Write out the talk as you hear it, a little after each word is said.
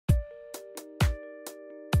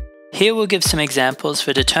Here we'll give some examples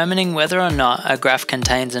for determining whether or not a graph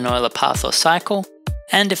contains an Euler path or cycle,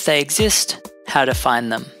 and if they exist, how to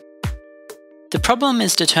find them. The problem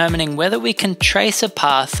is determining whether we can trace a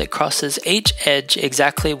path that crosses each edge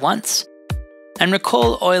exactly once, and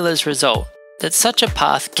recall Euler's result that such a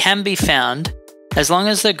path can be found as long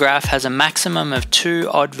as the graph has a maximum of 2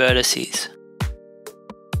 odd vertices.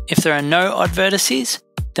 If there are no odd vertices,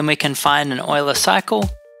 then we can find an Euler cycle,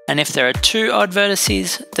 and if there are 2 odd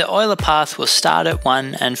vertices, the Euler path will start at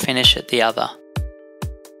one and finish at the other.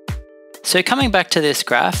 So coming back to this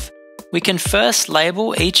graph, we can first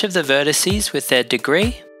label each of the vertices with their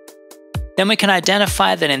degree. Then we can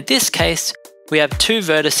identify that in this case, we have 2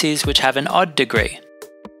 vertices which have an odd degree.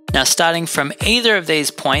 Now starting from either of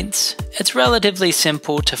these points, it's relatively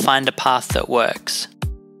simple to find a path that works.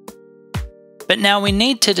 But now we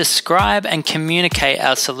need to describe and communicate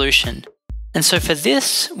our solution. And so for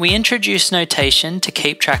this, we introduce notation to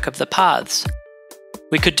keep track of the paths.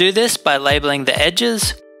 We could do this by labeling the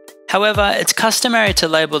edges. However, it's customary to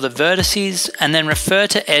label the vertices and then refer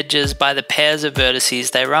to edges by the pairs of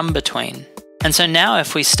vertices they run between. And so now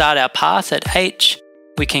if we start our path at H,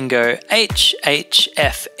 we can go H, H,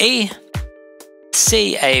 F, E,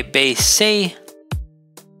 C, A, B, C,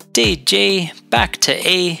 D, G, back to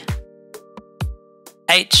E,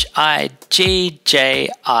 H, I, G, J,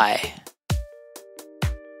 I.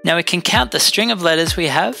 Now we can count the string of letters we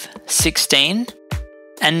have, 16,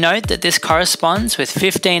 and note that this corresponds with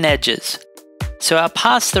 15 edges. So our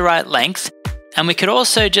path's the right length, and we could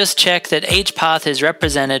also just check that each path is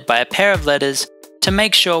represented by a pair of letters to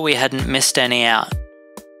make sure we hadn't missed any out.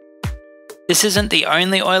 This isn't the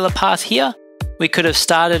only Euler path here. We could have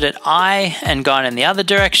started at I and gone in the other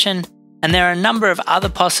direction, and there are a number of other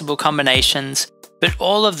possible combinations, but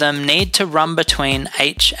all of them need to run between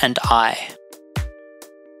H and I.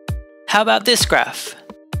 How about this graph?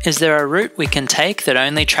 Is there a route we can take that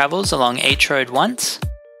only travels along each road once?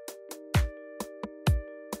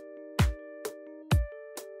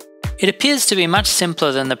 It appears to be much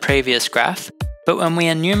simpler than the previous graph, but when we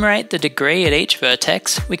enumerate the degree at each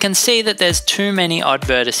vertex, we can see that there's too many odd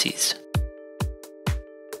vertices.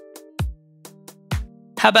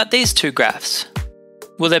 How about these 2 graphs?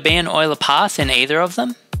 Will there be an Euler path in either of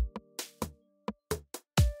them?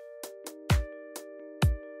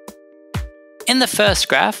 In the first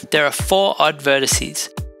graph, there are 4 odd vertices,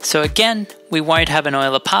 so again, we won't have an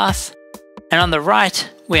Euler path, and on the right,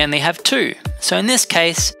 we only have 2, so in this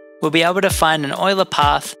case, we'll be able to find an Euler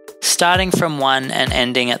path starting from one and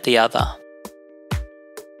ending at the other.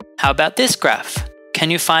 How about this graph?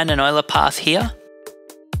 Can you find an Euler path here?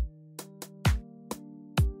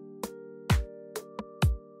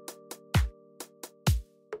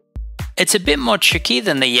 It's a bit more tricky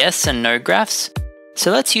than the yes and no graphs, so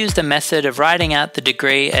let's use the method of writing out the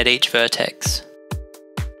degree at each vertex.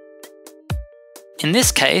 In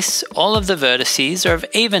this case, all of the vertices are of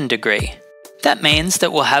even degree. That means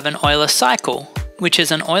that we'll have an Euler cycle, which is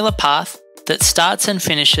an Euler path that starts and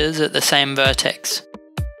finishes at the same vertex.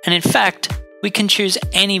 And in fact, we can choose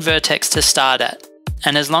any vertex to start at,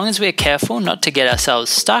 and as long as we're careful not to get ourselves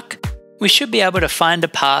stuck, we should be able to find a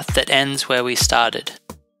path that ends where we started.